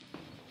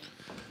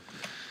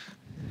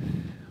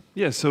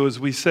Yeah, so as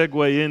we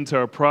segue into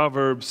our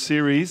Proverbs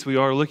series, we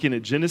are looking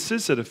at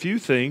Genesis, at a few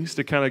things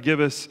to kind of give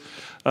us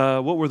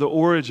what were the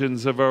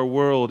origins of our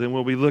world. And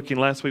we'll be looking,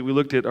 last week we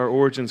looked at our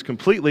origins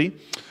completely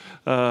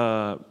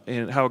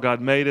and how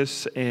God made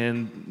us.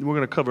 And we're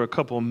going to cover a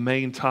couple of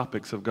main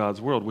topics of God's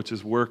world, which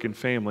is work and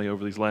family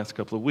over these last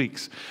couple of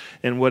weeks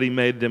and what he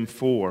made them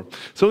for.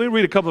 So let me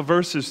read a couple of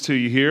verses to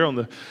you here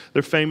on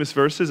they're famous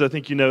verses. I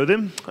think you know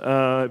them.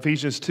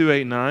 Ephesians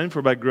 2:8-9,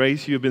 for by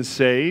grace you have been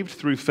saved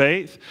through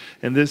faith,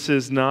 and this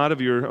is not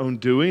of your own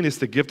doing. It's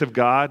the gift of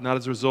God, not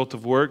as a result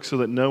of work, so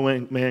that no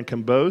man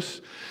can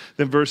boast.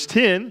 Then verse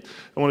 10,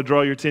 I want to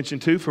draw your attention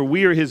to, for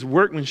we are his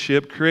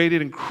workmanship,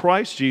 created in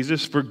Christ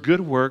Jesus for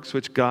good works,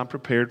 which God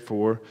prepared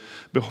for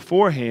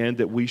beforehand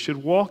that we should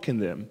walk in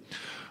them.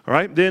 All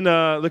right, then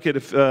look at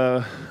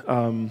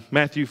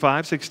Matthew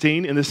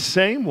 5:16. In the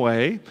same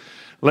way,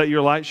 let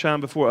your light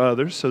shine before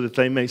others so that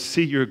they may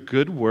see your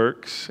good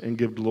works and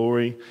give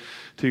glory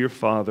to your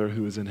Father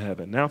who is in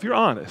heaven. Now, if you're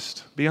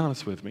honest, be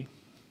honest with me.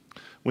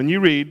 When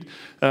you read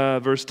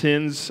verse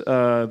 10's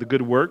the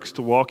good works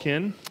to walk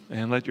in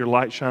and let your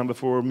light shine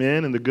before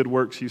men and the good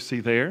works you see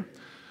there,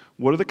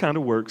 what are the kind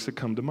of works that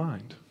come to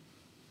mind?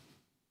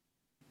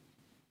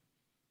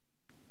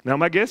 Now,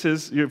 my guess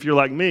is, if you're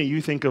like me,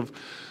 you think of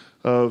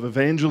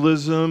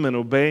evangelism and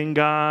obeying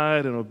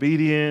God and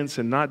obedience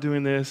and not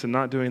doing this and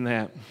not doing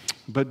that.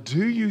 But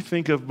do you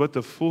think of what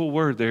the full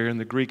word there in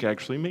the Greek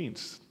actually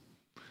means?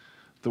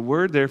 The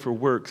word there for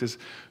works is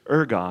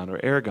ergon or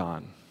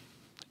ergon.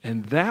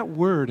 And that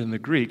word in the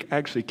Greek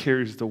actually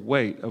carries the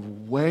weight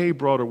of way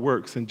broader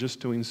works than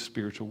just doing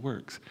spiritual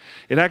works.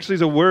 It actually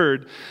is a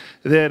word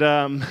that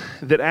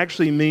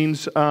actually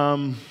means,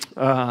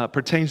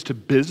 pertains to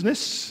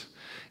business,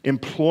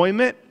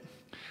 employment,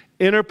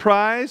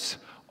 enterprise,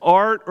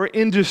 art, or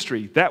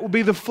industry. That would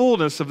be the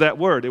fullness of that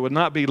word. It would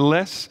not be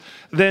less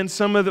than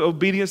some of the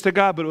obedience to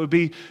God, but it would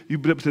be,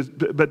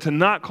 but to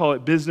not call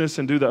it business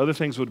and do the other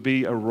things would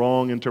be a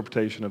wrong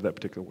interpretation of that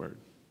particular word.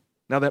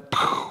 Now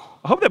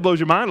I hope that blows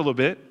your mind a little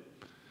bit.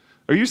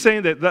 Are you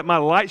saying that my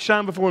light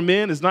shine before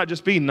men is not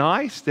just being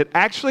nice, that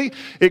actually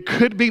it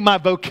could be my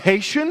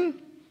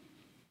vocation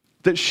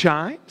that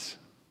shines?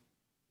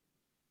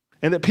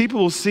 And that people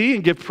will see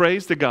and give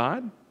praise to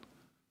God?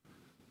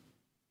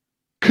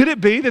 Could it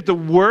be that the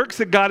works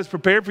that God has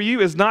prepared for you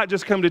is not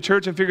just come to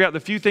church and figure out the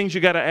few things you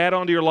got to add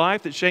on to your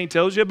life that Shane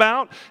tells you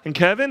about and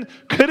Kevin?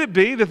 Could it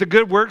be that the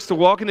good works to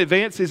walk in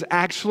advance is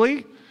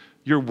actually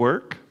your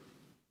work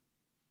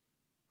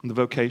and the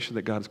vocation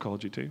that God has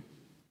called you to?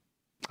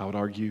 I would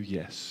argue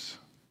yes,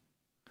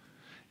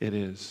 it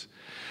is.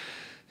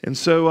 And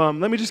so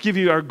let me just give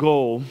you our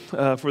goal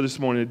for this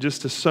morning,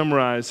 just to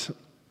summarize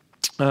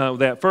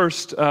that.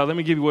 First, let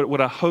me give you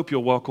what I hope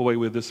you'll walk away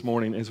with this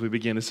morning as we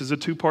begin. This is a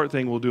two-part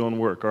thing we'll do on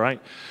work, all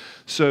right?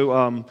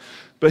 So,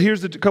 but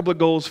here's a couple of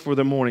goals for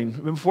the morning.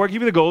 Before I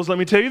give you the goals, let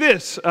me tell you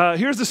this.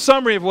 Here's the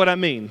summary of what I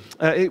mean.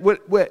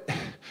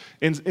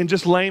 In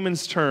just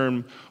layman's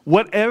term,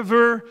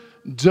 whatever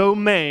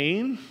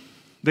domain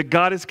that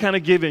God has kind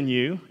of given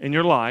you in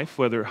your life,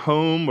 whether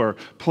home or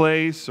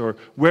place or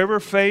wherever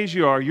phase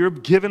you are, you're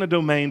given a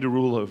domain to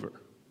rule over.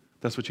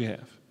 That's what you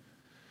have.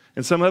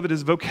 And some of it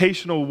is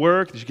vocational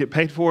work that you get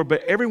paid for,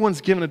 but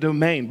everyone's given a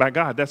domain by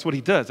God. That's what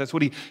he does. That's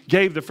what he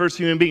gave the first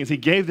human beings. He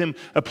gave them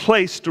a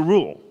place to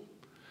rule.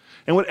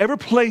 And whatever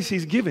place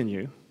he's given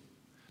you,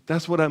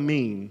 that's what I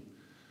mean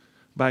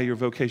by your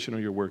vocation or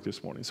your work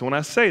this morning. So when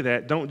I say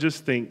that, don't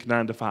just think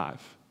 9 to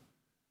 5.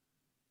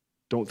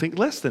 Don't think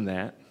less than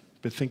that,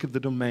 but think of the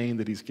domain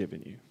that he's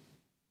given you,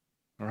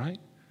 all right,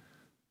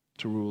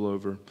 to rule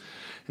over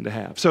and to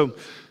have. So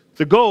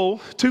the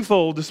goal,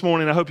 twofold this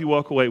morning, I hope you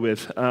walk away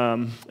with,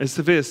 is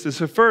this.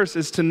 The first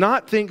is to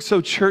not think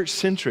so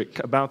church-centric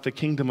about the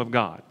kingdom of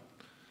God.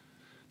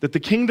 That the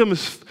kingdom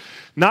is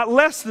not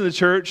less than the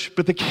church,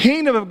 but the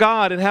kingdom of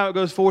God and how it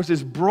goes forth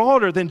is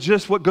broader than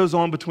just what goes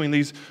on between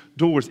these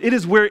doors. It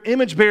is where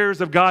image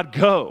bearers of God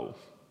go.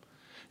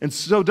 And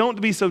so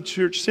don't be so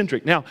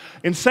church-centric. Now,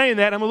 in saying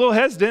that, I'm a little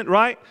hesitant,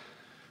 right?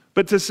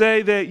 But to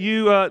say that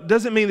you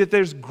doesn't mean that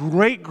there's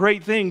great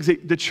things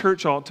that the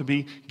church ought to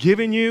be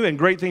giving you and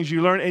great things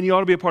you learn, and you ought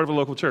to be a part of a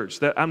local church.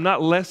 That I'm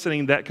not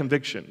lessening that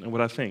conviction and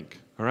what I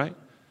think, all right?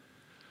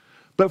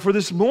 But for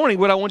this morning,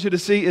 what I want you to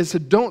see is to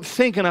don't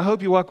think, and I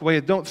hope you walk away,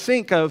 don't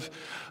think of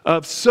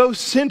so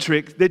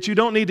centric that you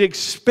don't need to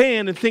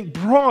expand and think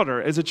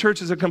broader as a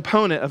church as a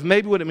component of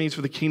maybe what it means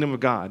for the kingdom of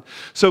God.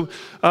 So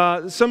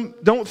some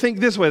don't think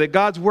this way, that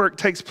God's work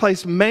takes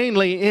place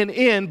mainly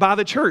in by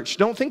the church.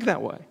 Don't think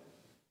that way.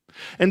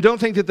 And don't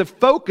think that the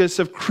focus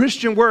of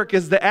Christian work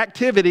is the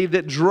activity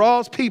that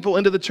draws people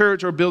into the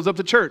church or builds up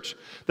the church.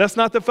 That's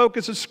not the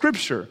focus of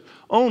Scripture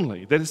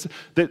only.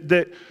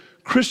 That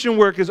Christian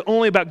work is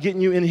only about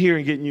getting you in here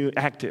and getting you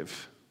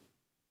active.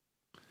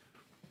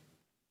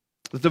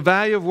 That the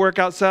value of work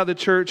outside the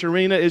church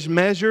arena is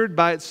measured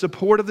by its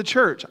support of the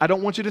church. I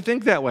don't want you to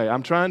think that way.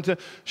 I'm trying to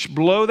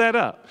blow that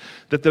up.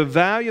 That the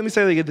value, let me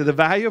say that again, that the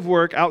value of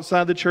work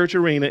outside the church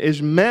arena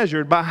is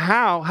measured by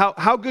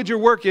how good your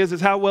work is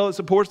how well it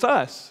supports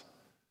us.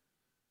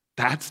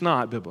 That's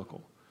not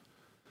biblical.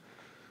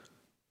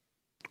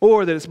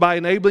 Or that it's by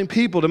enabling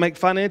people to make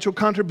financial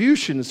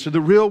contributions to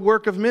the real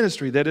work of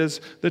ministry, that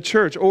is the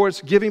church. Or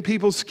it's giving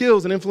people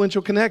skills and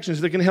influential connections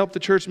that can help the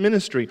church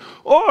ministry.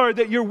 Or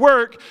that your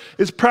work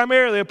is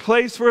primarily a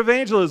place for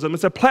evangelism.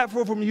 It's a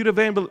platform for you to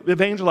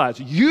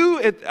evangelize.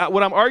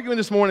 What I'm arguing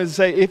this morning is to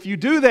say, if you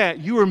do that,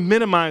 you are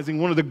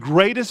minimizing one of the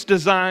greatest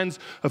designs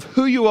of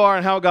who you are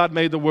and how God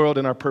made the world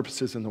and our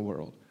purposes in the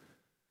world.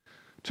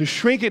 To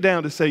shrink it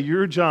down to say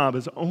your job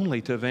is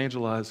only to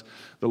evangelize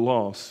the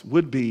lost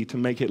would be to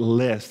make it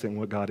less than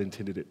what God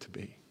intended it to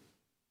be.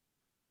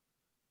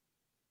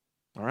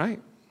 All right?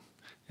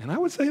 And I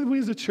would say that we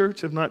as a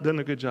church have not done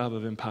a good job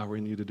of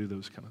empowering you to do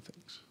those kind of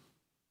things.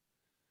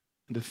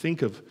 And to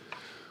think of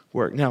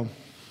work. Now, I'm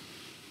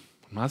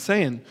not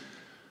saying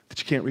that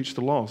you can't reach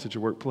the lost at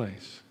your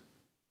workplace,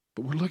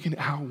 but we're looking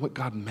at what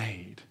God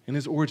made and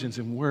his origins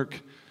and work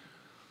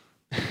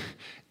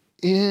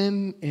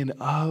in and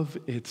of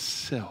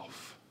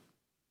itself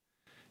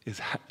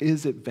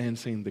is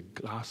advancing the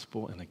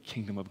gospel and the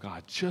kingdom of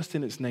God. Just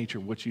in its nature,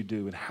 what you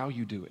do and how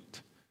you do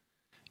it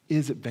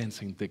is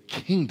advancing the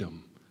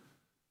kingdom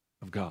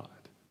of God.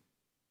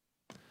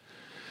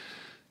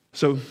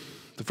 So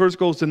the first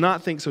goal is to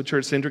not think so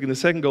church-centric, and the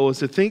second goal is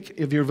to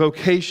think of your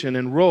vocation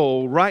and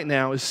role right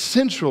now as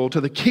central to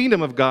the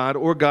kingdom of God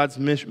or God's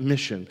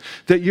mission.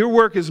 That your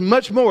work is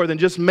much more than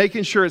just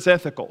making sure it's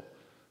ethical.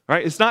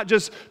 Right? It's not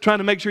just trying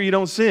to make sure you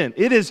don't sin.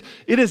 It is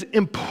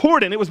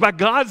important. It was by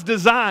God's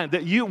design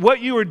that what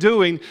you are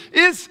doing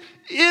is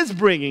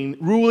bringing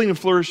ruling and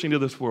flourishing to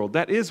this world.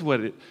 That is what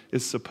it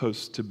is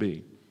supposed to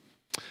be.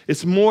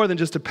 It's more than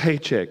just a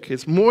paycheck.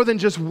 It's more than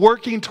just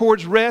working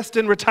towards rest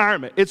and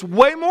retirement. It's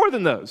way more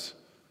than those.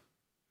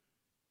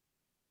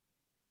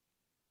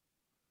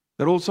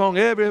 That old song,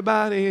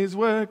 everybody's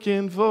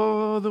working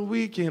for the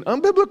weekend.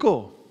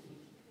 Unbiblical.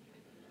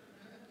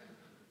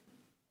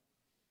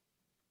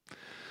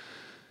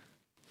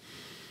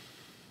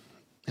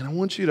 And I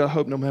want you to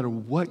hope no matter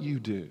what you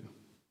do,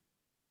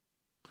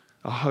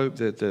 I hope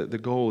that the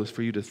goal is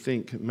for you to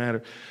think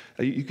matter.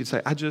 You could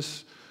say, I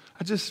just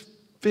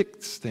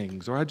fix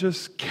things, or I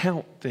just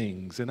count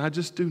things, and I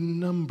just do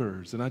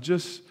numbers, and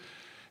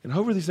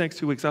over these next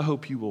 2 weeks, I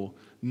hope you will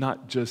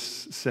not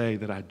just say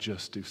that I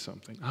just do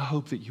something. I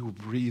hope that you will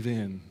breathe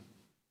in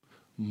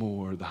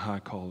more the high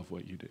call of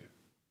what you do.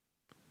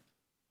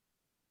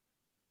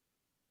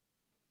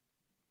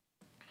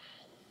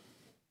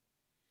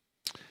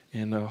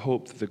 And I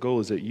hope that the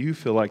goal is that you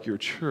feel like your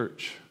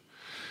church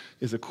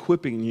is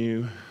equipping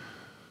you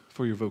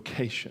for your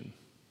vocation,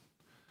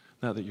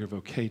 not that your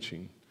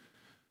vocation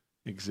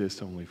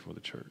exists only for the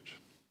church.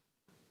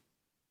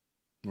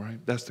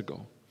 Right? That's the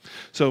goal.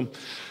 So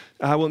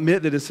I will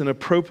admit that it's an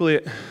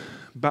appropriate,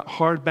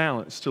 hard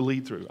balance to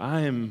lead through.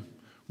 I am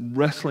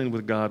wrestling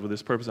with God with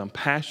this purpose. I'm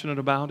passionate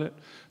about it,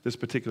 this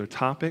particular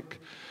topic.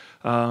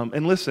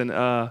 And listen,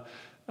 I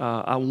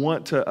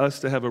want us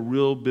to have a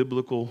real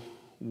biblical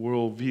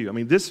worldview. I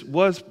mean, this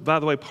was, by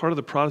the way, part of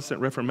the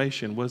Protestant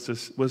Reformation was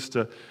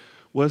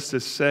to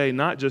say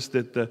not just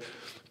that the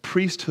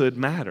priesthood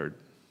mattered,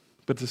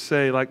 but to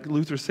say, like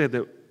Luther said,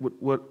 that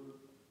what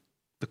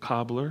the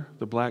cobbler,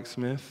 the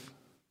blacksmith,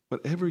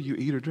 whatever you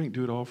eat or drink,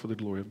 do it all for the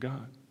glory of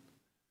God.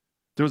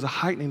 There was a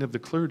heightening of the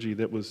clergy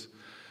that was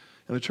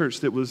in the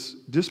church that was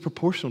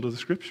disproportional to the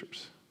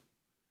scriptures.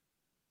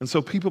 And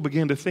so people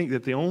began to think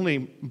that the only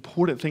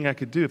important thing I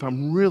could do if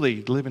I'm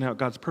really living out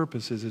God's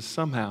purposes is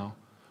somehow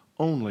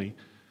only,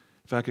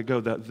 if I could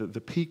go,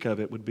 the peak of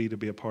it would be to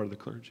be a part of the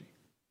clergy.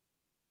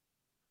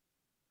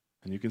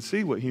 And you can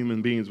see what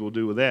human beings will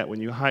do with that.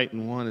 When you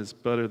heighten one is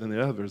better than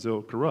the others,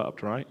 they'll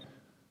corrupt, right?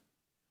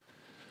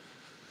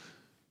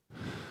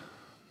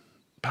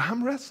 But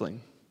I'm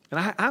wrestling. And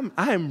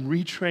I am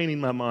retraining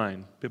my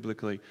mind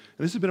biblically.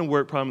 And this has been a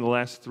work probably in the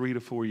last 3 to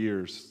 4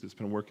 years that's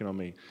been working on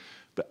me.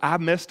 But I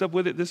messed up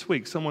with it this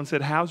week. Someone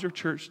said, how's your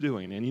church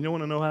doing? And you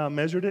want to know how I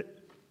measured it?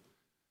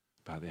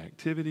 By the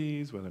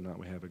activities, whether or not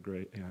we have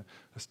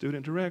a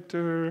student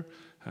director,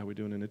 how we're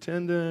doing in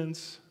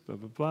attendance, blah,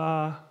 blah,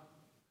 blah.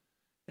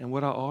 And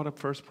what I ought to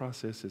first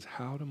process is,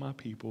 how do my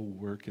people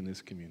work in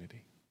this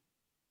community?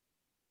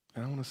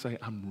 And I want to say,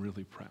 I'm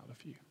really proud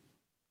of you.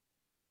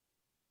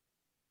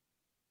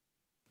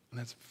 And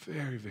that's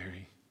very,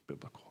 very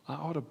biblical.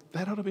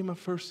 That ought to be my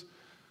first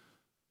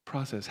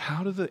process.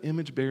 How do the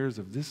image bearers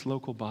of this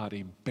local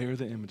body bear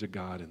the image of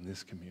God in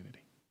this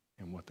community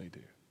and what they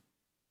do?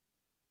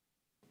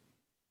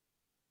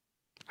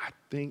 I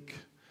think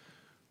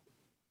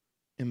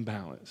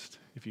imbalanced,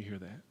 if you hear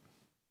that.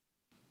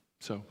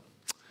 So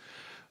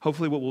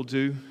hopefully what we'll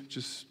do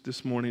just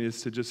this morning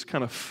is to just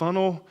kind of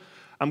funnel.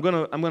 I'm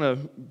gonna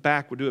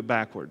do it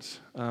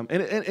backwards.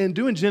 And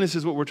doing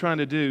Genesis, what we're trying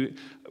to do,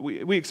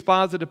 we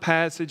exposit a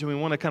passage and we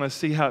want to kind of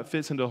see how it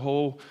fits into a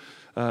whole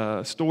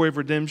story of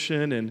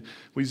redemption, and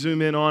we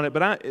zoom in on it.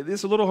 But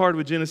it's a little hard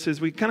with Genesis.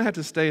 We kind of have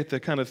to stay at the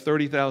kind of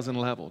 30,000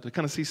 level to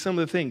kind of see some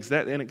of the things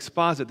that and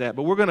exposit that.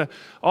 But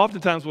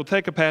oftentimes we'll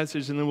take a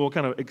passage and then we'll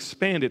kind of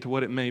expand it to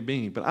what it may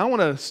be. But I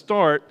want to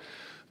start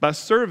by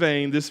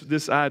surveying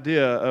this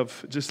idea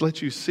of just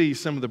let you see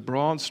some of the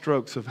broad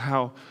strokes of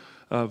how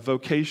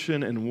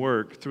vocation and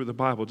work through the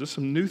Bible. Just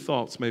some new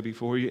thoughts maybe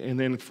for you, and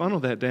then funnel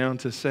that down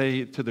to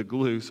the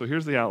glue. So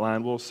here's the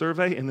outline. We'll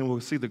survey, and then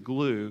we'll see the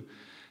glue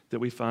that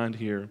we find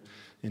here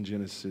in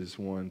Genesis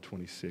 1,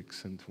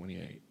 26 and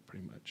 28,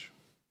 pretty much.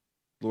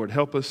 Lord,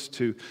 help us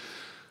to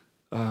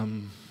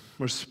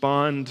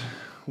respond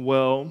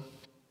well,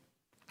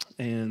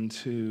 and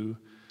to,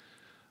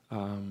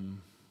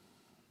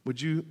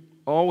 would you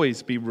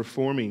always be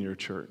reforming your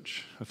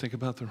church? I think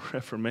about the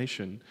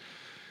Reformation,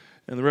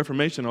 and the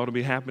Reformation ought to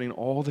be happening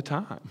all the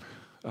time.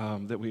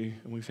 That we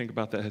think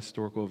about that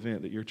historical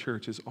event, that your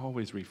church is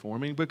always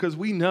reforming, because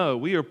we know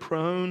we are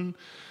prone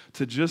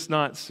to just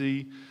not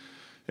see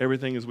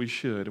everything as we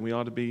should, and we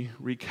ought to be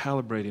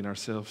recalibrating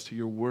ourselves to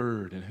your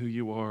word and who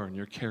you are and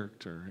your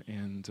character.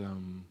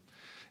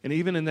 And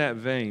even in that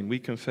vein, we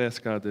confess,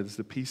 God, that it's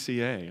the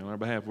PCA on our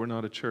behalf. We're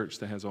not a church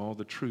that has all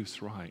the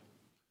truths right.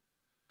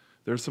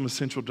 There are some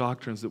essential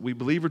doctrines that we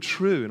believe are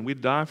true, and we'd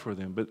die for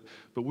them, but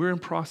we're in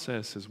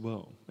process as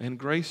well, and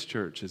Grace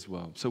Church as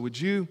well. So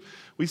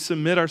we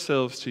submit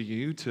ourselves to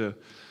you to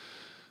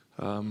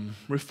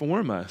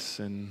reform us,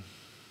 and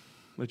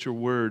let your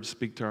word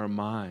speak to our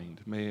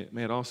mind. May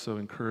it also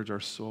encourage our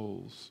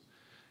souls,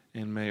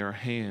 and may our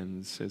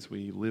hands, as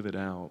we live it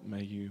out,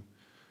 may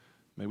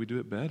we do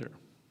it better.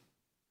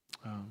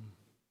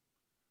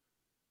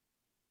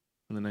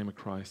 In the name of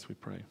Christ we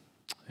pray.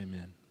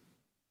 Amen.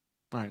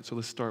 All right, so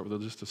let's start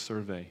with just a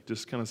survey,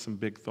 just kind of some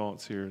big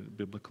thoughts here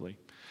biblically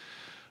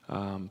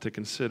to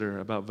consider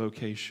about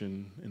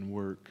vocation and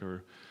work,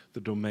 or the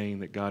domain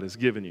that God has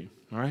given you.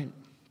 All right?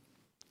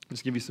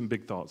 Just give you some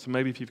big thoughts. So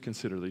maybe if you've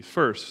considered these.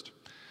 First,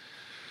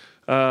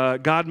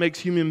 God makes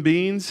human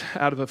beings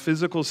out of a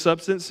physical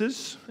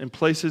substances and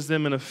places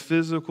them in a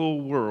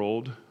physical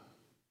world,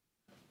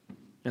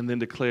 and then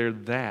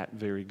declared that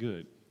very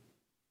good.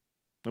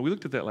 Now, we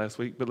looked at that last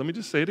week, but let me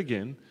just say it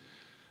again.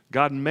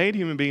 God made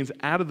human beings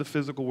out of the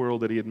physical world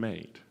that he had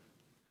made.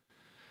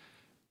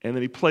 And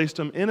then he placed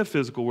them in a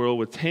physical world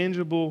with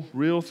tangible,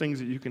 real things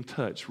that you can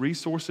touch,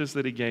 resources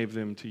that he gave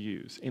them to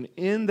use. And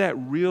in that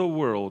real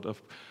world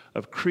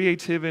of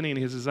creativity and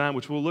his design,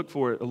 which we'll look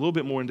for a little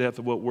bit more in depth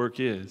of what work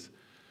is,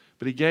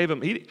 but he gave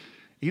them, he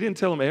didn't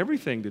tell them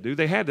everything to do.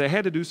 They had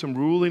to do some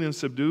ruling and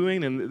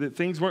subduing, and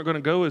things weren't going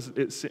to go as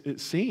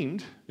it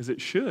seemed, as it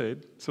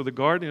should. So the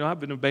garden, I've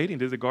been debating,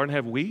 did the garden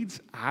have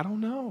weeds? I don't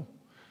know.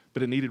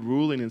 But it needed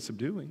ruling and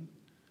subduing.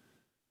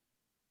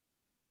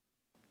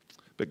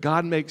 But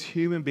God makes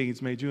human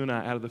beings, made you and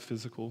I, out of the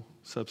physical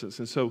substance.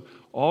 And so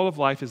all of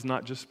life is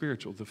not just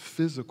spiritual. The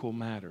physical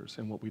matters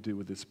in what we do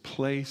with this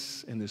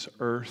place and this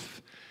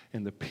earth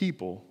and the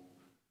people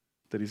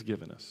that he's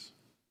given us.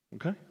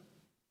 Okay?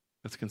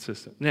 That's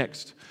consistent.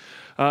 Next,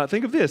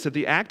 think of this. That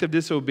the act of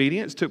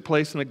disobedience took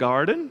place in the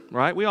garden,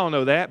 right? We all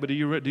know that. But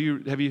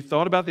have you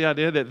thought about the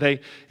idea that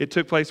it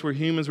took place where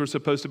humans were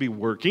supposed to be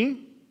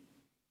working?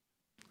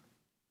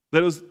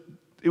 That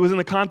it was in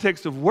the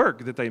context of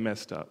work that they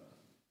messed up.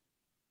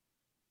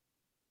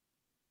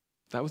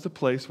 That was the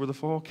place where the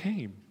fall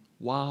came,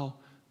 while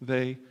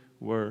they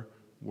were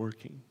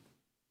working.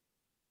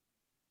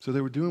 So they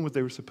were doing what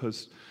they were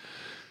supposed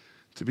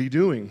to be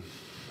doing.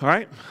 All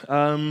right?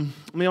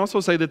 Let me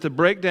also say that the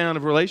breakdown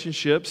of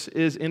relationships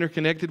is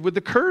interconnected with the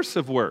curse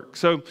of work.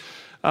 So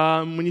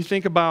when you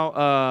think about,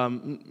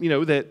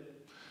 that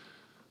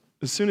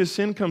as soon as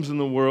sin comes in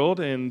the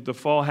world, and the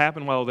fall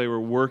happened while they were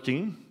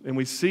working, and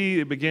we see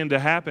it begin to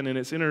happen, and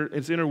it's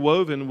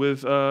interwoven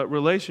with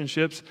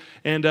relationships.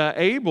 And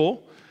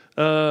Abel,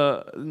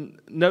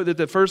 note that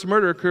the first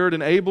murder occurred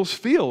in Abel's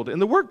field, in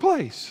the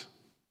workplace.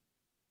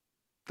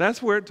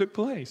 That's where it took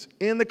place,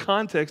 in the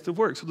context of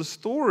work. So the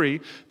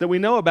story that we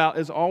know about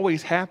is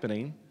always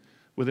happening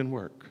within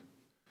work,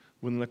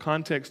 within the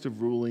context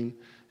of ruling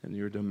in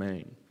your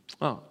domain.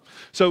 Oh,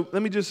 so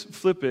let me just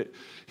flip it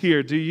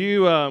here. Do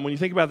you, when you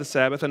think about the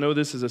Sabbath, I know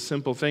this is a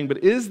simple thing,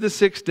 but is the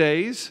 6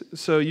 days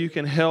so you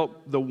can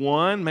help the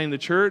one, meaning the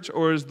church,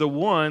 or is the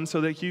one so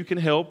that you can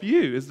help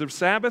you? Is the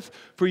Sabbath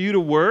for you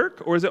to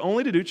work, or is it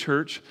only to do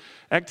church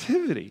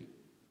activity?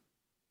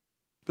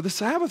 But the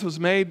Sabbath was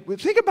made,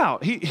 think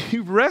about it, he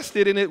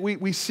rested in it.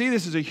 We see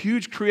this as a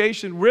huge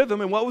creation rhythm,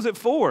 and what was it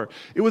for?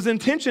 It was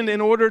intentioned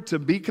in order to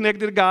be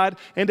connected to God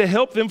and to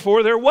help them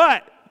for their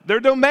what? Their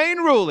domain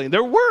ruling,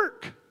 their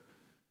work.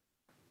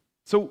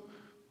 So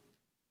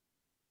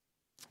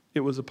it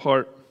was a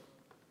part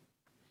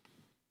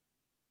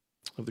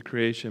of the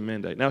creation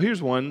mandate. Now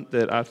here's one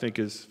that I think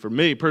is, for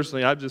me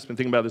personally, I've just been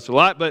thinking about this a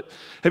lot, but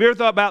have you ever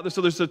thought about this?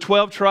 So there's the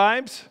 12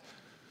 tribes,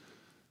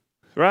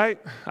 right?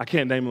 I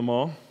can't name them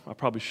all. I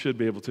probably should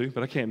be able to,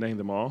 but I can't name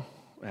them all.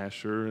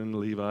 Asher and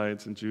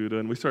Levites and Judah,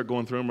 and we start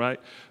going through them, right?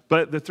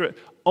 But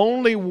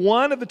only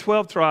one of the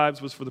 12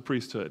 tribes was for the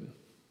priesthood.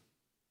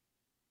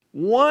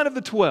 One of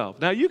the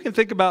 12. Now, you can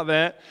think about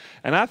that,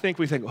 and I think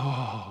we think,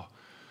 oh,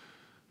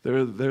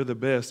 they're the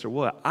best or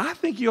what. I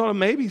think you ought to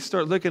maybe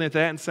start looking at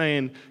that and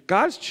saying,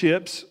 God's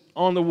chips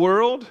on the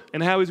world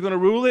and how he's going to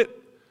rule it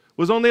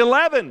was on the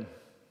 11.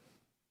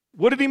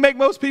 What did he make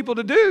most people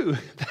to do?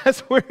 That's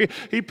where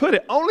he put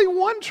it. Only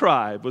one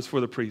tribe was for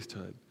the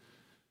priesthood.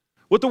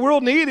 What the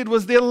world needed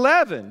was the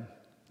 11.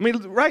 I mean,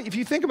 right, if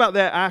you think about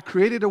that, I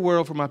created a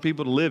world for my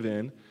people to live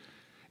in.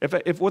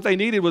 If what they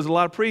needed was a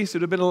lot of priests, it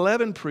would have been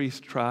 11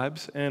 priest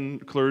tribes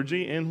and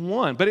clergy in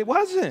one. But it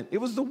wasn't. It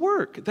was the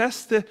work.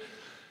 That's the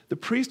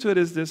priesthood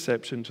is the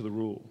exception to the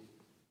rule,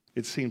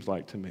 it seems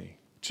like to me,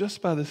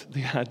 just by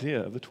the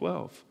idea of the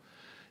 12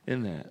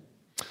 in that.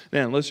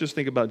 Now, let's just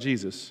think about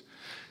Jesus.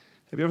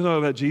 Have you ever thought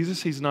about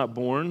Jesus? He wasn't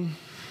born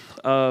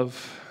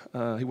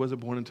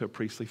into a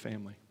priestly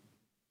family.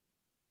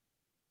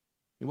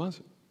 He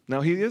wasn't.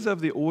 Now, he is of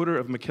the order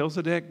of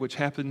Melchizedek, which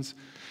happens,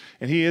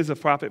 and he is a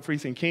prophet,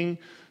 priest, and king.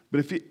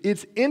 But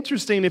it's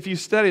interesting if you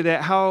study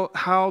that,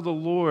 how the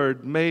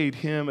Lord made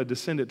him a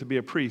descendant to be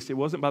a priest. It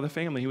wasn't by the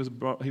family he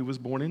was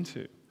born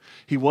into.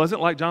 He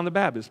wasn't like John the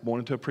Baptist, born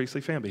into a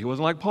priestly family. He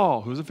wasn't like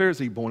Paul, who was a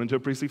Pharisee, born into a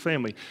priestly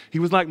family. He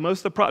was like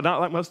not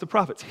like most of the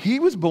prophets. He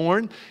was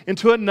born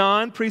into a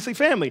non-priestly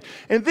family.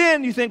 And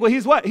then you think, well,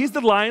 he's what? He's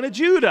the Lion of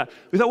Judah.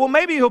 We thought, well,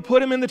 maybe he'll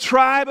put him in the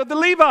tribe of the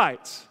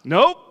Levites.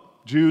 Nope,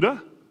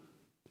 Judah,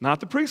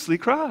 not the priestly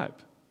tribe.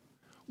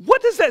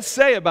 What does that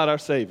say about our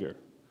Savior,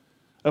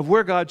 of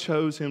where God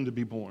chose him to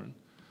be born?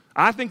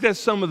 I think that's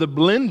some of the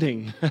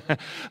blending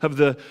of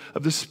the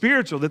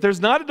spiritual, that there's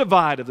not a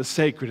divide of the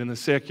sacred and the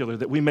secular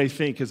that we may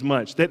think as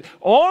much, that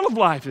all of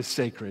life is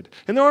sacred.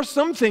 And there are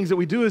some things that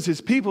we do as his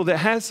people that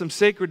has some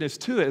sacredness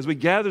to it as we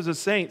gather as the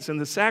saints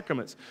and the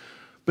sacraments.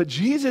 But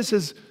Jesus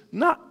is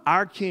not,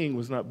 our king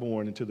was not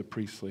born into the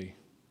priestly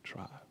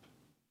tribe.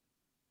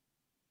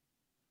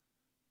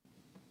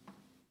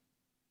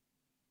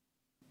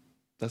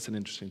 That's an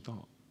interesting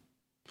thought.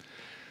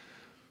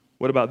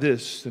 What about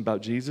this,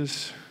 about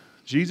Jesus?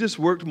 Jesus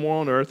worked more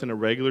on earth in a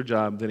regular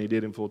job than he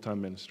did in full-time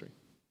ministry.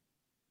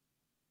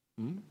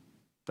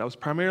 That was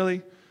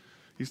primarily,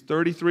 he's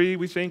 33,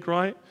 we think,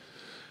 right?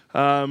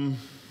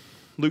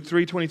 Luke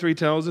 3:23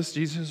 tells us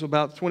Jesus was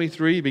about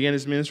 23. He began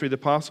his ministry of the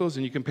apostles,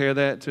 and you compare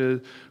that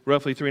to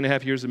roughly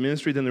 3.5 years of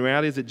ministry. Then the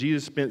reality is that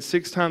Jesus spent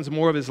 6 times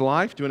more of his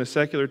life doing a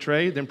secular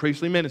trade than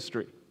priestly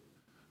ministry.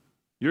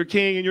 Your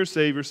king and your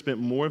Savior spent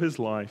more of his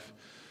life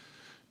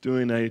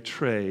doing a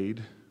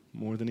trade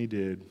more than he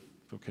did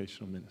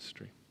vocational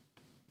ministry.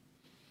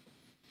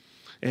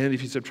 And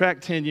if you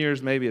subtract 10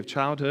 years maybe of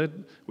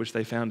childhood, which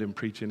they found him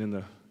preaching in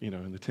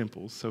the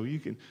temples, so you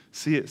can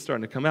see it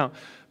starting to come out.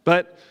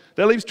 But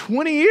that leaves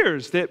 20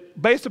 years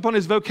that, based upon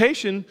his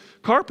vocation,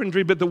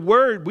 carpentry, but the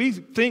word we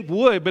think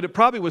wood, but it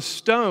probably was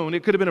stone.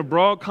 It could have been a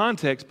broad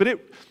context. But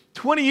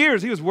 20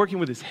 years he was working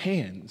with his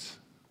hands.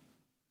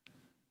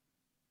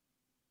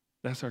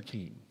 That's our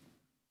king.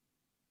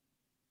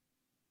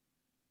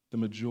 The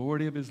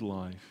majority of his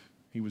life,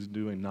 he was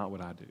doing not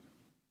what I do.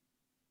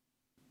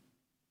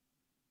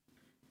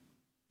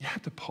 You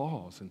have to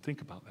pause and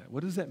think about that.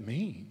 What does that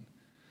mean?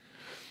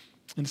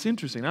 And it's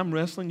interesting. I'm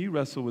wrestling. You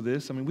wrestle with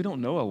this. I mean, we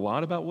don't know a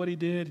lot about what he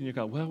did. And you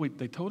go, well,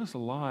 they told us a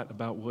lot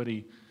about what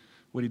he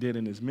did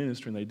in his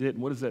ministry, and they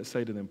didn't. What does that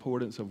say to the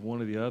importance of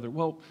one or the other?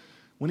 Well,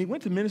 when he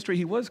went to ministry,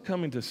 he was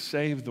coming to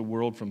save the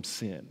world from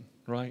sin,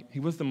 right? He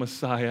was the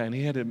Messiah, and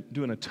he had to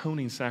do an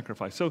atoning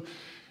sacrifice. So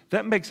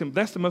that's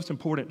the most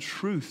important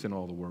truth in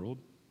all the world.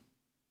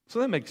 So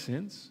that makes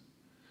sense.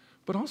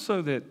 But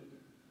also that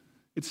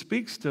it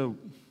speaks to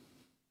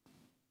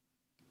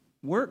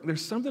work.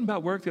 There's something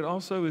about work that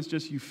also is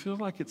just, you feel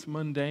like it's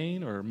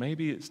mundane, or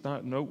maybe it's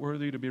not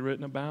noteworthy to be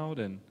written about.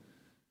 But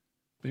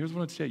here's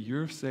what I'd say.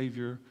 Your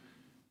Savior,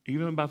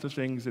 even about the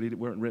things that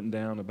weren't written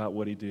down about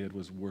what he did,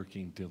 was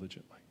working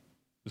diligently.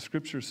 The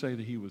scriptures say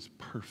that he was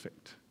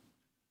perfect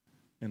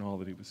in all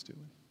that he was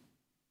doing.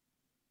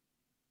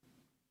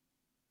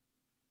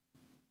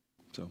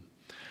 So,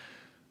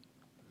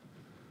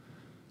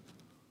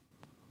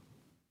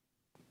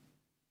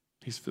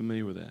 he's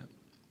familiar with that.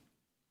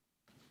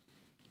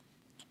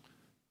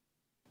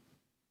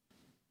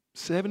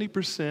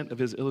 70% of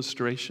his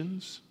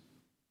illustrations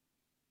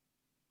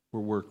were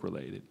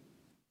work-related.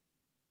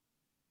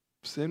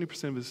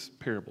 70% of his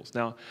parables.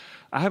 Now,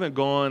 I haven't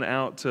gone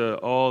out to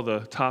all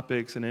the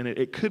topics, and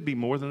it could be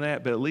more than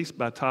that, but at least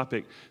by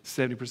topic,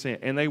 70%.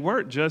 And they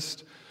weren't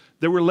just,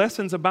 there were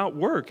lessons about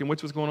work and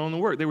what's going on in the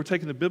work. They were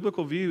taking the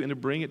biblical view and to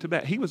bring it to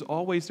back. He was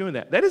always doing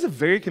that. That is a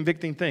very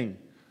convicting thing.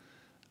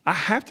 I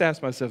have to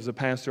ask myself as a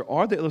pastor,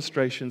 are the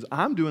illustrations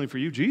I'm doing for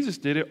you, Jesus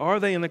did it, are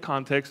they in the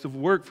context of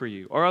work for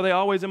you? Or are they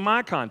always in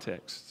my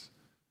context?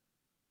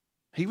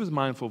 He was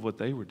mindful of what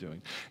they were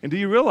doing. And do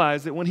you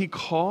realize that when he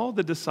called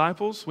the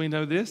disciples, we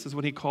know this is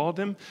when he called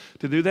them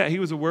to do that. He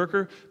was a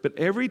worker, but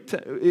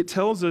it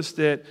tells us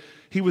that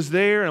he was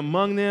there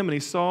among them, and he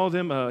saw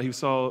them. He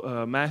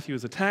saw Matthew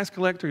as a tax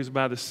collector. He was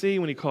by the sea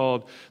when he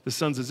called the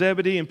sons of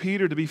Zebedee and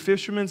Peter to be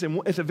fishermen.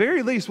 And at the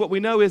very least, what we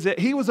know is that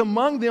he was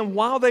among them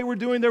while they were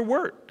doing their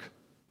work.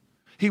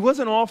 He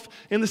wasn't off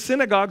in the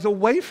synagogues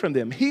away from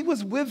them. He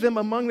was with them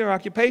among their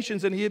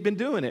occupations, and he had been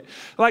doing it.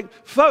 Like,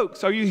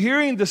 folks, are you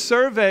hearing the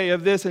survey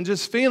of this and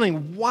just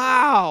feeling,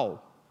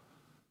 wow,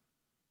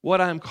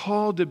 what I'm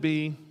called to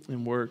be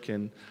in work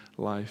and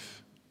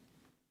life?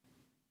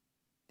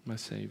 My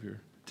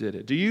Savior did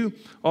it. Do you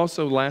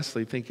also,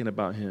 lastly, thinking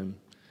about him,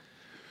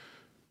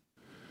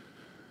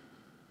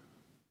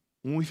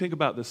 when we think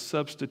about the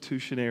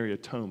substitutionary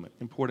atonement,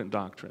 important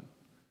doctrine,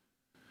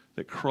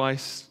 that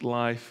Christ's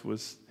life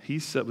was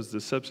the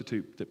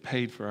substitute that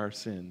paid for our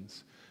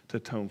sins, to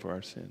atone for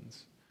our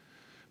sins.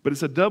 But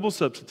it's a double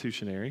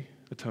substitutionary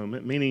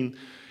atonement, meaning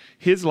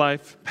his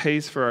life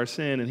pays for our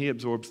sin and he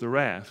absorbs the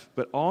wrath.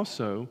 But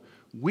also,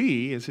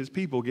 we, as his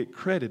people, get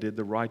credited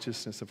the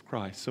righteousness of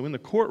Christ. So in the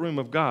courtroom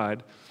of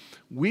God,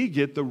 we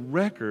get the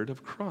record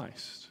of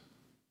Christ.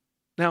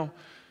 Now,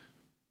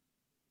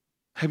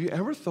 have you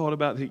ever thought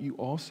about that you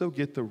also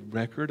get the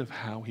record of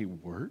how he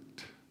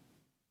worked?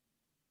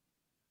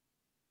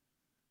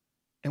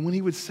 And when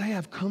he would say,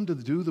 I've come to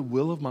do the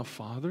will of my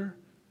Father,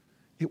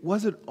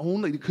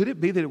 could it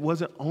be that it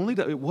wasn't only,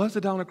 it was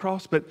the die on the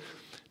cross, but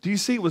do you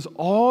see it was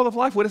all of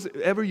life?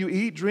 Whatever you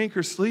eat, drink,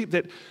 or sleep,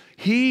 that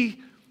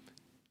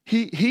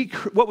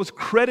what was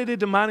credited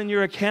to mine in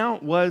your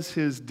account was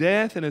his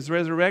death and his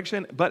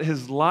resurrection, but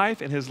his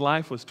life, and his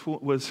life was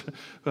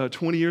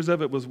 20 years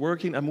of it was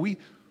working. I mean,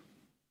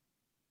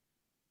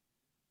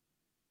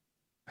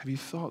 have you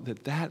thought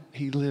that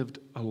he lived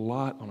a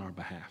lot on our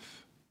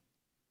behalf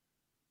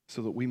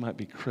so that we might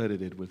be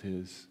credited with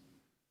his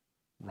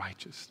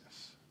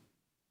righteousness,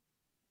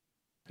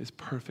 his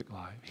perfect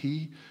life?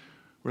 He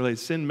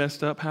relates, sin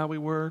messed up how we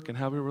work and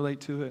how we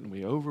relate to it, and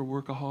we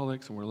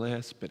over-workaholics and we're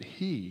less, but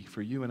he,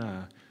 for you and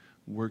I,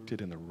 worked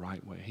it in the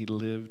right way. He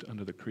lived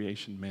under the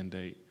creation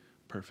mandate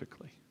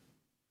perfectly.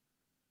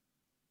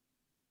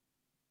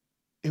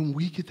 And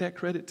we get that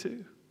credit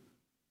too.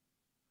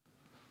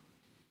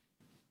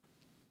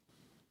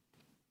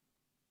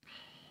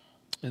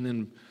 And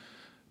then,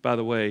 by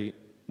the way,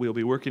 we'll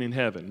be working in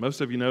heaven. Most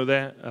of you know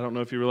that. I don't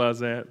know if you realize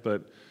that,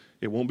 but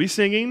it won't be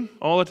singing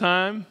all the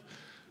time.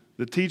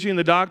 The teaching,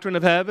 the doctrine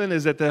of heaven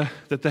is that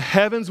the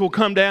heavens will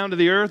come down to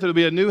the earth. There will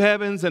be a new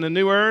heavens and a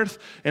new earth,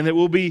 and that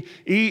we'll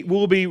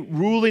be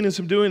ruling and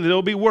subduing, that there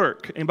will be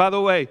work. And by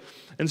the way,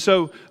 and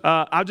so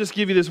I'll just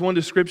give you this one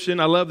description.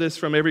 I love this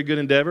from Every Good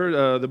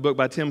Endeavor, the book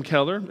by Tim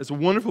Keller. It's a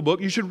wonderful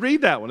book. You should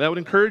read that one. That would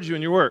encourage you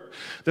in your work.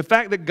 The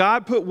fact that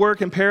God put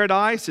work in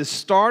paradise is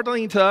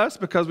startling to us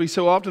because we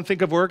so often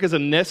think of work as a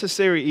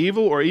necessary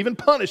evil or even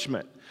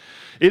punishment.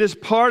 It is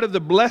part of the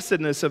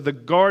blessedness of the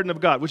garden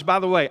of God, which, by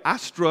the way, I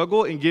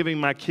struggle in giving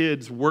my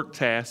kids work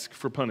tasks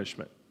for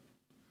punishment.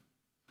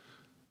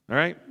 All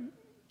right?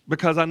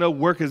 Because I know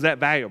work is that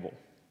valuable.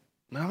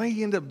 Now,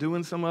 they end up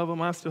doing some of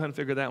them. I still haven't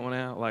figured that one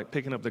out, like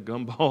picking up the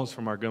gumballs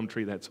from our gum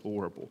tree. That's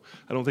horrible.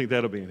 I don't think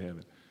that'll be in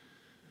heaven.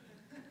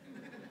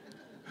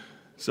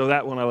 So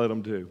that one I let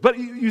them do. But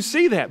you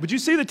see that. But you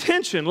see the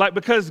tension,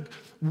 because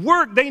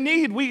work,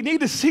 we need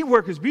to see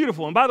work as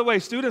beautiful. And by the way,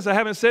 students, I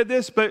haven't said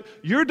this, but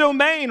your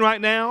domain right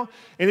now,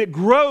 and it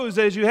grows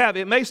as you have.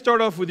 It may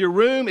start off with your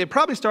room. It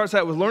probably starts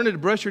out with learning to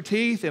brush your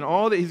teeth and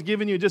all that he's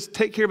given you. Just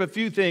take care of a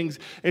few things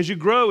as you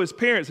grow as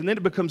parents. And then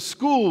it becomes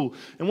school.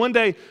 And one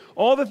day,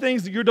 all the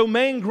things, your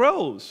domain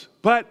grows.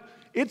 But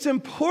it's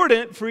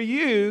important for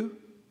you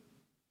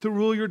to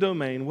rule your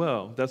domain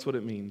well. That's what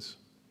it means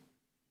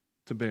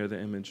to bear the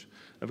image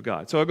of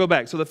God. So I'll go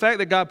back. So the fact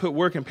that God put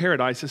work in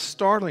paradise is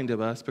startling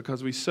to us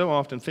because we so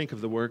often think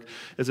of the work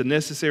as a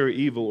necessary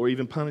evil or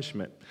even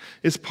punishment.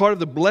 It's part of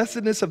the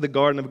blessedness of the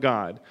garden of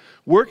God.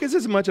 Work is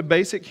as much a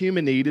basic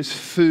human need as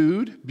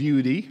food,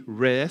 beauty,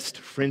 rest,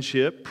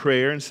 friendship,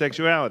 prayer, and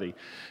sexuality.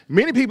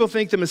 Many people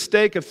make the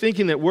mistake of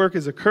thinking that work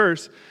is a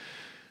curse,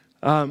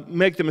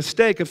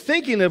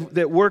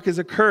 that work is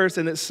a curse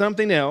and that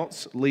something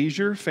else,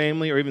 leisure,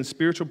 family, or even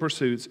spiritual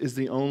pursuits, is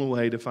the only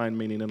way to find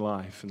meaning in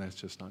life. And that's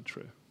just not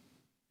true.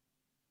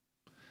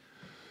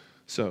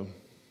 So,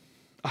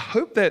 I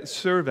hope that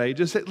survey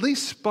just at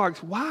least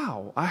sparks,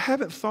 wow, I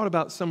haven't thought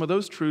about some of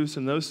those truths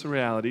and those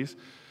realities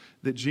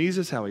that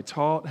Jesus, how he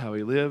taught, how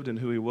he lived, and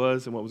who he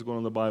was, and what was going on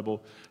in the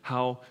Bible,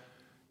 how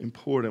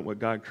important what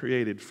God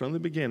created from the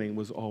beginning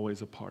was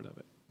always a part of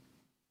it.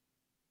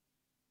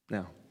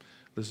 Now,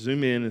 let's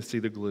zoom in and see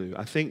the glue.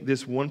 I think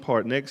this one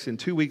part, next, in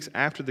 2 weeks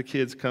after the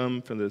kids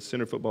come from the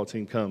center football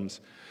team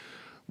comes,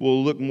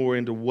 we'll look more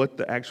into what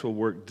the actual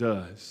work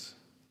does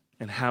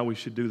and how we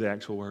should do the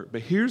actual work.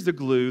 But here's the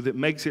glue that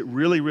makes it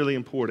really, really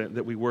important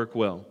that we work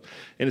well.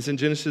 And it's in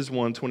Genesis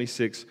 1,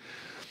 26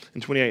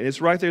 and 28. And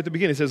it's right there at the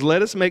beginning. It says,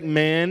 let us make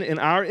man in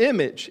our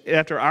image,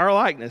 after our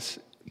likeness.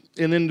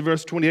 And then in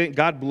verse 28,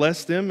 God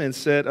blessed them and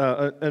said,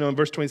 and on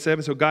verse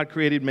 27, so God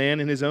created man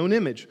in his own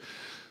image.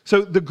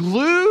 So the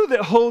glue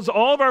that holds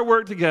all of our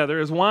work together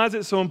is why is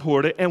it so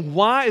important, and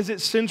why is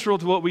it central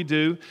to what we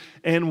do,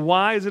 and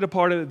why is it a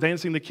part of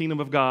advancing the kingdom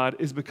of God,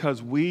 is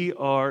because we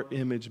are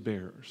image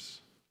bearers.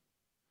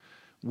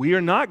 We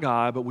are not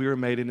God, but we are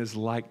made in his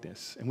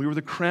likeness, and we were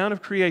the crown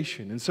of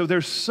creation. And so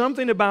there's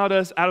something about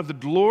us out of the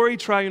glory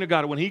triune of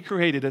God when he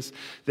created us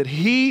that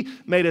he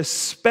made us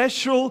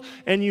special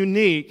and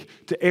unique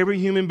to every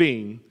human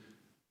being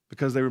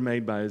because they were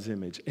made by his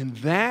image. And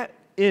that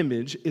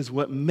image is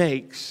what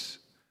makes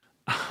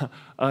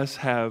us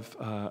have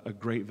a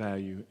great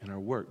value in our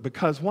work.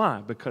 Because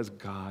why? Because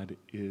God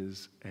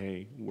is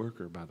a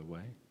worker, by the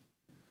way.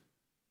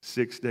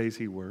 6 days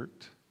he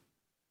worked,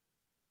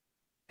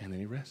 and then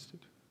he rested.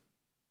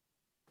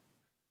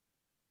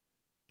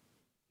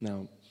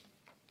 Now,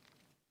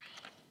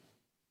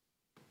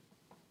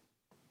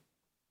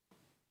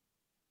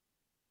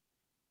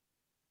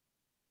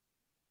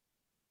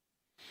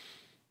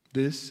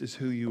 this is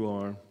who you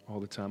are all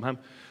the time.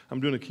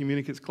 I'm doing a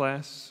communicates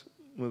class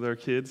with our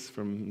kids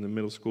from the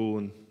middle school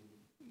and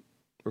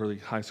early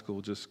high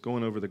school, just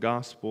going over the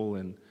gospel,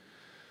 and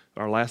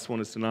our last one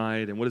is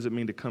tonight, and what does it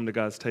mean to come to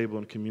God's table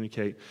and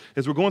communicate?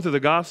 As we're going through the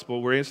gospel,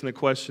 we're answering the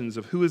questions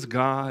of who is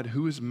God,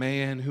 who is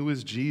man, who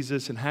is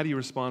Jesus, and how do you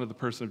respond to the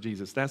person of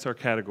Jesus? That's our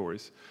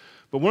categories.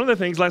 But one of the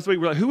things last week,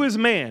 we're like, who is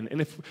man?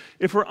 And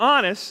if we're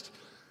honest,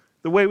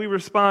 the way we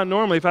respond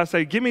normally, if I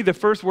say, give me the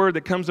first word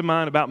that comes to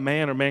mind about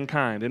man or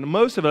mankind, and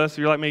most of us,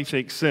 you're like me,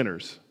 think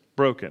sinners,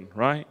 broken,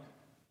 right?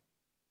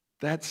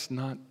 That's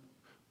not,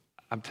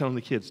 I'm telling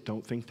the kids,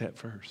 don't think that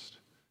first.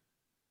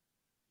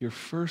 Your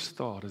first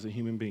thought as a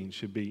human being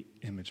should be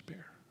image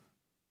bearer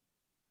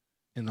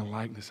in the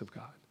likeness of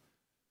God.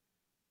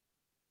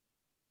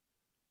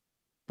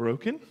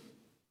 Broken.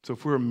 So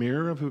if we're a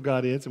mirror of who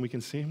God is and we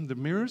can see him, the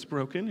mirror is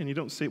broken and you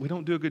don't see it. We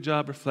don't do a good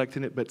job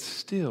reflecting it, but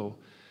still,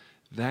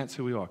 that's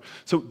who we are.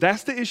 So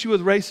that's the issue with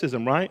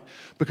racism, right?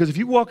 Because if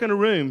you walk in a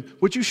room,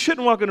 what you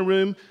shouldn't walk in a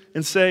room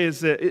and say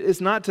is that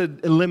it's not to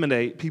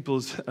eliminate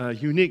people's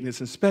uniqueness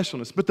and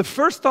specialness. But the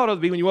first thought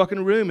would be when you walk in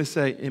a room is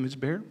say, image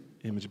bearer,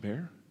 image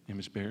bearer.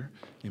 Image bearer,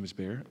 image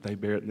bearer. They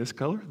bear it in this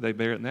color. They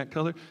bear it in that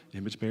color.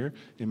 Image bearer,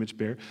 image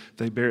bearer.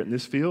 They bear it in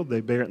this field. They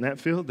bear it in that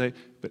field. But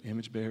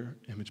image bearer,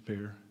 image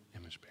bearer,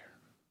 image bearer.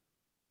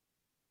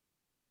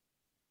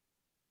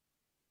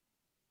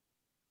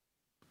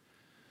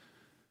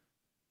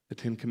 The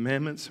 10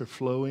 Commandments are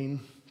flowing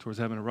towards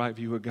having a right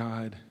view of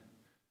God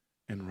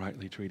and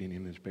rightly treating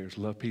image bearers.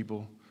 Love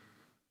people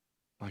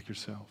like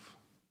yourself.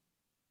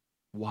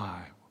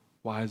 Why?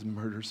 Why is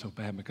murder so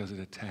bad? Because it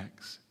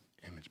attacks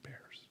image bearers.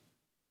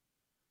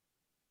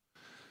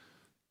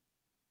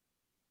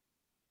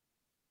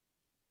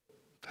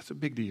 That's a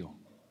big deal.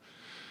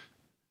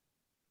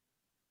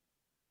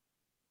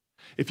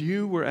 If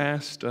you were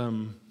asked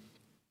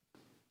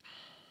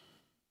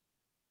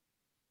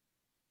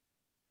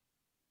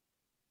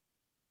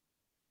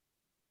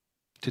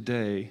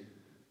today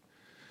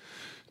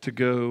to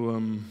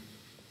go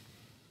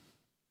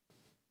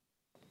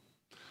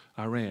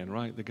Iran,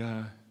 right? The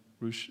guy,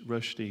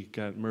 Rushdie,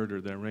 got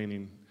murdered, the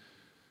Iranian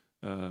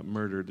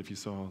murdered, if you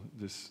saw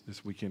this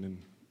weekend in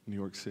New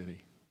York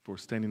City, for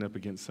standing up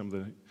against some of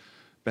the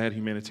bad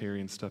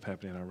humanitarian stuff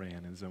happening in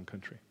Iran in his own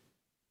country.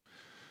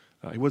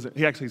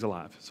 He actually is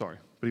alive, sorry,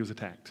 but he was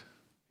attacked.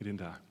 He didn't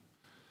die.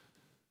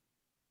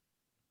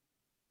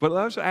 But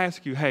let's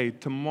ask you, hey,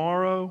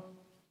 tomorrow,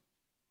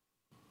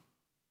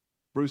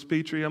 Bruce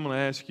Petrie, I'm going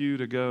to ask you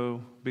to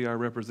go be our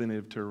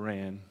representative to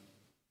Iran.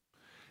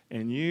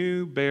 And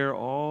you bear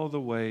all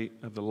the weight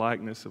of the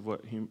likeness of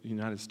what the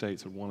United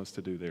States would want us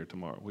to do there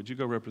tomorrow. Would you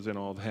go represent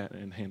all that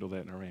and handle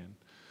that in Iran?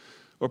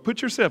 Or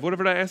put yourself,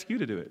 whatever I ask you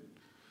to do it.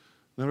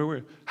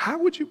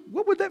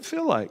 What would that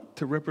feel like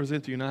to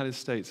represent the United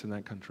States in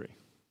that country?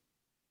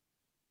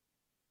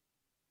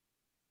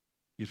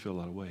 You'd feel a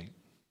lot of weight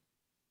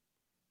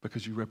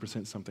because you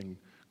represent something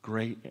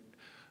great,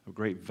 of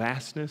great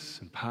vastness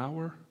and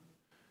power,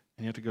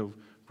 and you have to go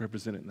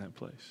represent it in that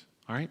place.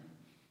 All right?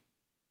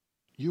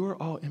 You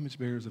are all image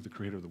bearers of the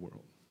Creator of the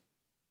world.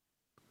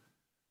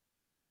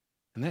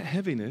 And that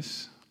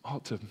heaviness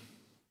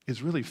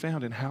is really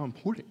found in how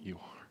important you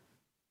are.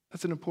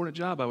 That's an important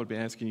job I would be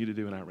asking you to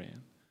do in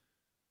Iran.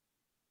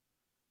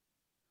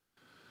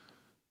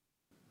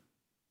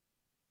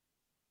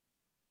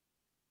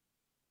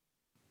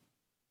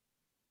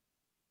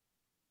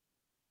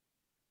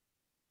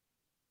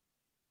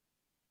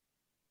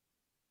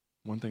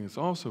 One thing that's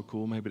also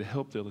cool, maybe to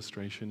help the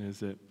illustration, is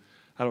that,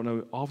 I don't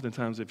know,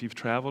 oftentimes if you've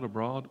traveled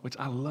abroad, which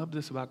I love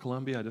this about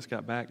Colombia, I just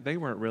got back, they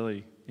weren't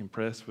really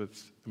impressed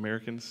with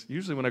Americans.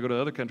 Usually when I go to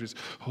other countries,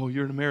 oh,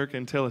 you're an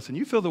American, tell us. And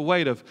you feel the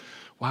weight of,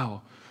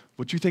 wow,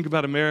 what you think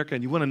about America,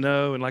 and you want to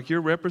know, and like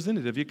you're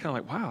representative, you're kind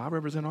of like, wow, I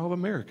represent all of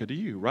America to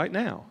you right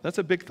now. That's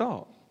a big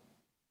thought.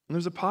 And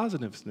there's a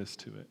positiveness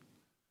to it.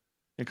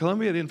 In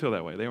Colombia, they didn't feel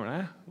that way. They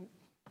weren't,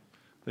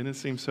 they didn't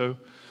seem so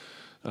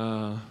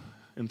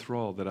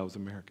enthralled that I was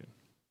American.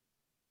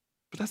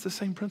 But that's the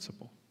same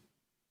principle.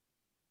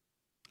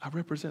 I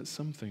represent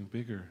something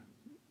bigger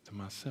than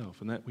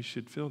myself, and that we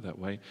should feel that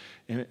way.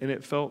 And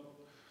it felt,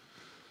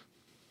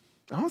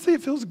 I don't say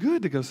it feels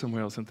good to go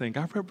somewhere else and think,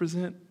 I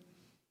represent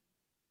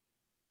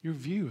your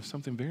view of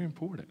something very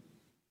important,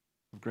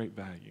 of great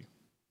value.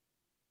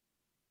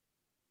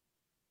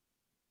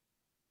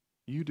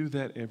 You do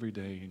that every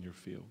day in your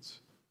fields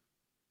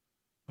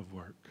of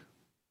work.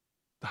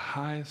 The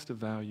highest of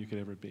value you could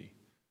ever be.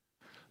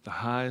 The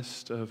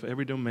highest of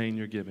every domain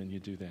you're given, you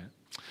do that.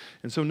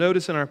 And so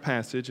notice in our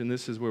passage, and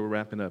this is where we're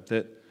wrapping up,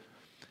 that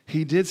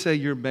He did say,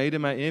 you're made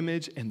in my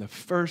image, and the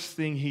first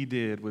thing he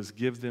did was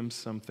give them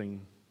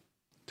something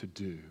to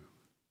do.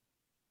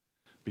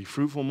 Be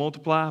fruitful,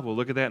 multiply. We'll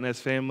look at that in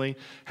this family.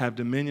 Have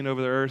dominion over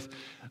the earth.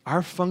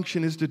 Our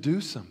function is to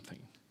do something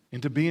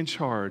and to be in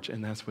charge,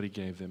 and that's what he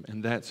gave them,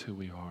 and that's who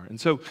we are. And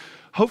so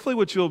hopefully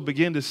what you'll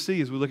begin to see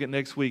as we look at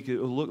next week, it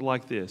will look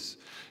like this.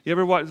 You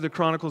ever watch the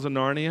Chronicles of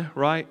Narnia,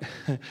 right?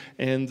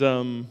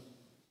 And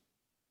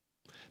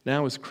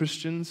now as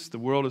Christians, the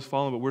world has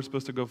fallen, but we're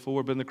supposed to go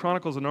forward. But in the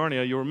Chronicles of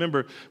Narnia, you'll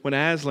remember when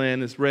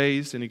Aslan is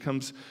raised and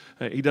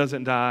he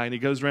doesn't die, and he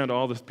goes around to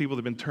all the people that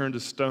have been turned to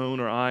stone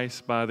or ice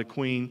by the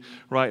queen,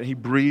 right? And he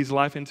breathes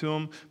life into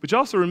them. But you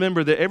also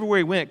remember that everywhere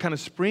he went, kind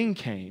of spring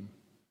came,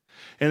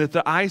 and that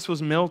the ice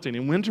was melting,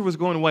 and winter was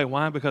going away.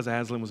 Why? Because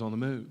Aslan was on the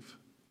move.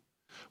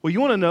 Well,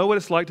 you want to know what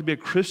it's like to be a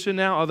Christian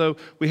now? Although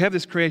we have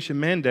this creation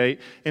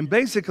mandate, and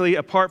basically,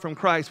 apart from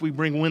Christ, we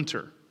bring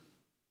winter.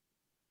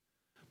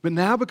 But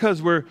now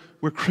because we're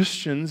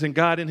Christians and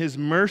God in his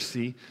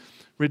mercy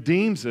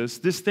redeems us,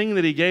 this thing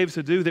that he gave us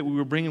to do that we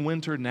were bringing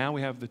winter, now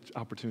we have the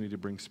opportunity to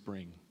bring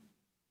spring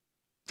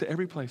to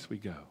every place we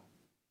go.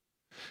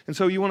 And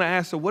so you want to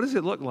ask, so what does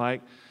it look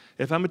like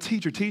if I'm a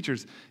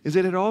teachers, is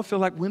that it all feel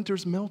like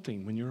winter's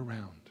melting when you're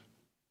around?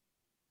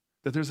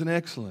 That there's an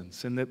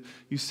excellence and that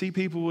you see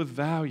people with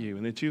value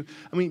and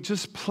that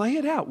just play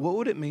it out. What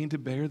would it mean to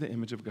bear the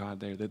image of God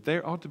there? That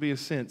there ought to be a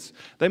sense.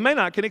 They may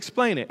not can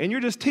explain it, and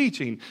you're just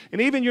teaching, and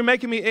even you're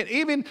making me, and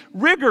even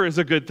rigor is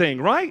a good thing,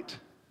 right?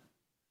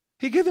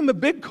 He gave them a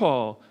big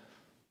call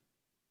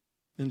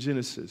in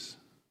Genesis.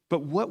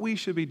 But what we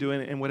should be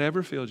doing, in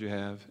whatever field you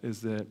have,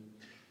 is that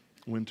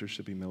winter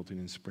should be melting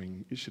in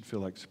spring. It should feel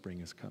like spring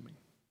is coming.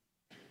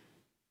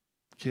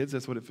 Kids,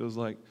 that's what it feels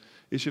like.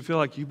 It should feel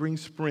like you bring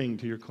spring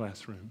to your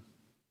classroom.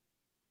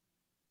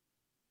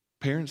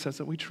 Parents, that's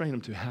what we train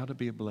them to, how to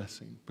be a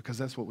blessing, because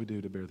that's what we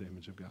do to bear the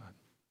image of God.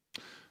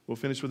 We'll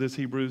finish with this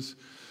Hebrews.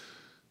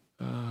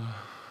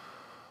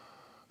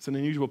 It's an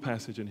unusual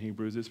passage in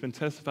Hebrews. It's been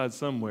testified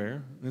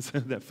somewhere.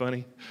 Isn't that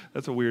funny?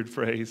 That's a weird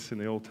phrase in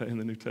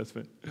the New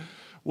Testament.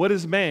 What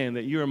is man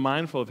that you are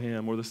mindful of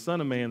him, or the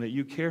son of man that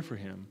you care for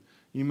him?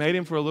 You made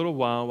him for a little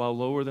while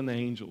lower than the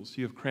angels.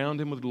 You have crowned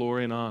him with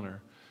glory and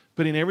honor,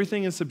 putting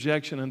everything in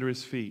subjection under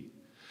his feet.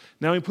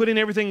 Now, in putting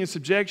everything in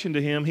subjection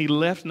to him, he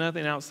left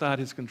nothing outside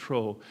his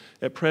control.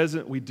 At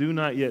present, we do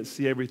not yet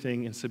see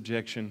everything in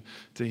subjection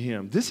to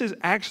him. This is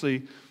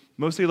actually,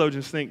 most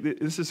theologians think,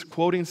 this is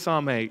quoting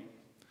Psalm 8,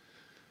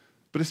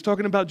 but it's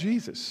talking about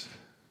Jesus,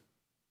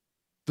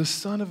 the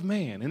Son of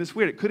Man. And it's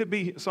weird. Could it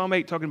be Psalm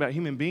 8 talking about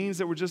human beings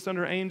that were just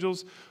under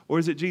angels, or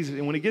is it Jesus?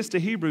 And when it gets to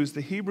Hebrews,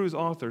 the Hebrews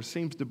author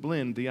seems to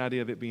blend the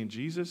idea of it being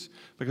Jesus,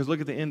 because look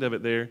at the end of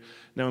it there.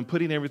 Now, in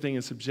putting everything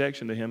in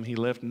subjection to him, he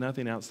left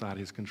nothing outside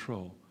his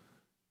control.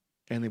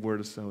 And the word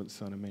of Son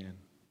of Man.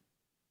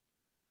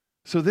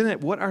 So then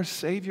what our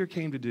Savior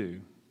came to do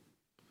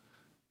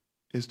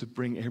is to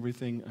bring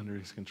everything under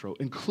his control,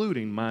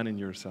 including mine and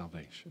your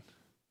salvation.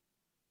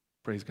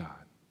 Praise God.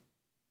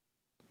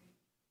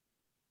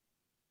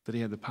 That he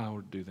had the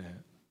power to do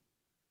that.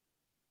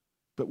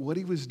 But what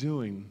he was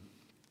doing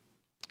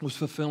was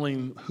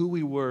fulfilling who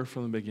we were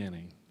from the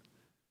beginning.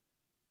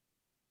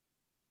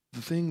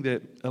 The thing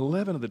that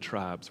 11 of the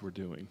tribes were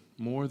doing,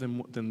 more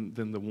than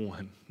the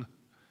one.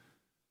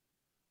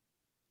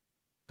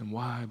 And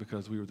why?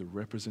 Because we were the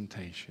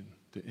representation,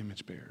 the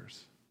image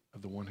bearers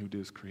of the one who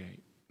does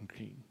create and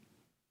king.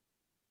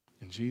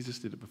 And Jesus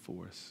did it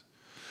before us.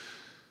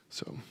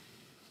 So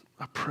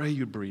I pray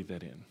you breathe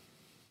that in.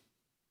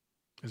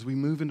 As we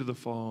move into the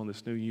fall and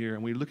this new year,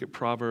 and we look at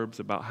Proverbs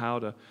about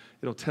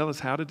it'll tell us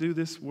how to do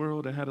this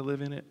world and how to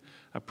live in it.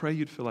 I pray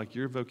you'd feel like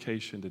your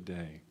vocation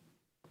today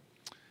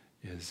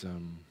is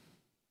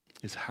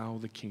how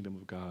the kingdom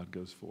of God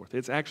goes forth.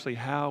 It's actually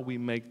how we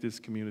make this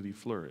community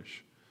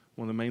flourish.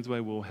 One of the main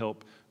ways we'll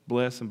help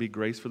bless and be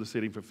grace for the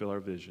city and fulfill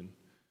our vision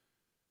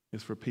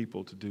is for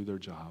people to do their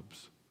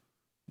jobs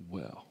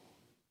well.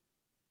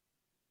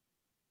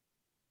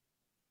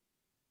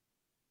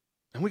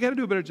 And we got to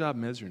do a better job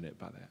measuring it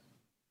by that.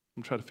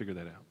 I'm trying to figure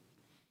that out.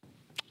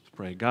 Let's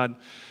pray. God,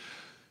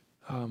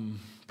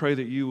 pray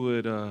that you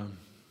would,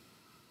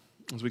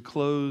 as we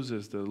close,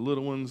 as the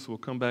little ones will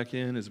come back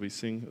in, as we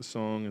sing a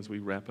song, as we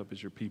wrap up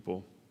as your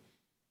people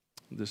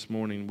this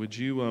morning, would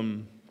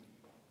you...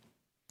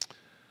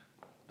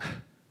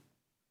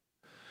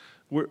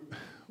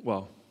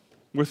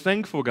 We're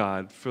thankful,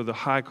 God, for the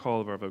high call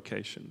of our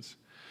vocations.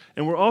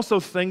 And we're also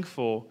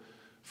thankful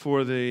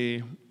for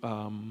the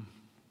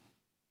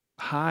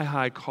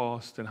high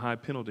cost and high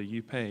penalty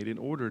you paid in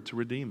order to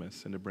redeem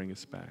us and to bring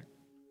us back.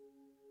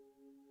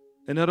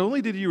 And not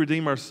only did you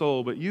redeem our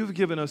soul, but you've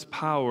given us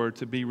power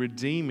to be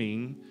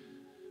redeeming,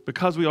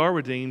 because we are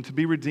redeemed, to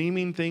be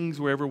redeeming things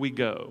wherever we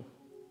go.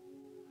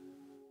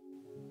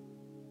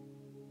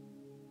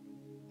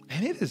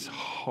 And it is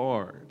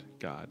hard,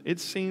 God. It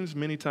seems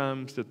many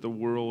times that the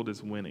world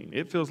is winning.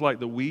 It feels like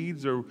the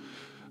weeds are,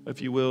 if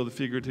you will, the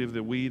figurative,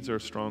 the weeds are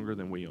stronger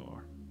than we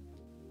are.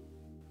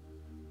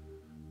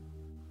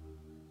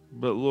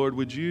 But Lord,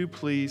 would you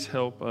please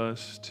help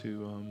us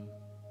to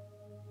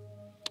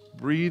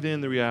breathe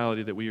in the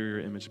reality that we are your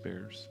image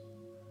bearers.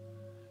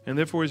 And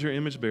therefore, as your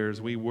image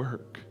bearers, we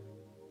work.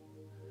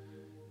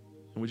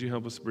 And would you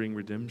help us bring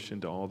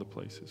redemption to all the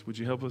places? Would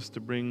you help us to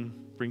bring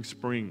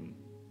spring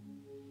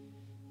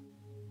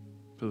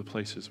to the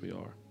places we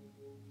are?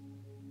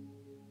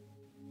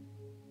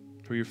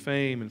 For your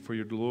fame and for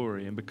your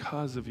glory, and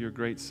because of your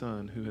great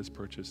Son who has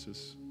purchased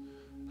us,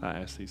 I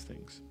ask these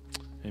things.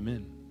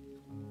 Amen.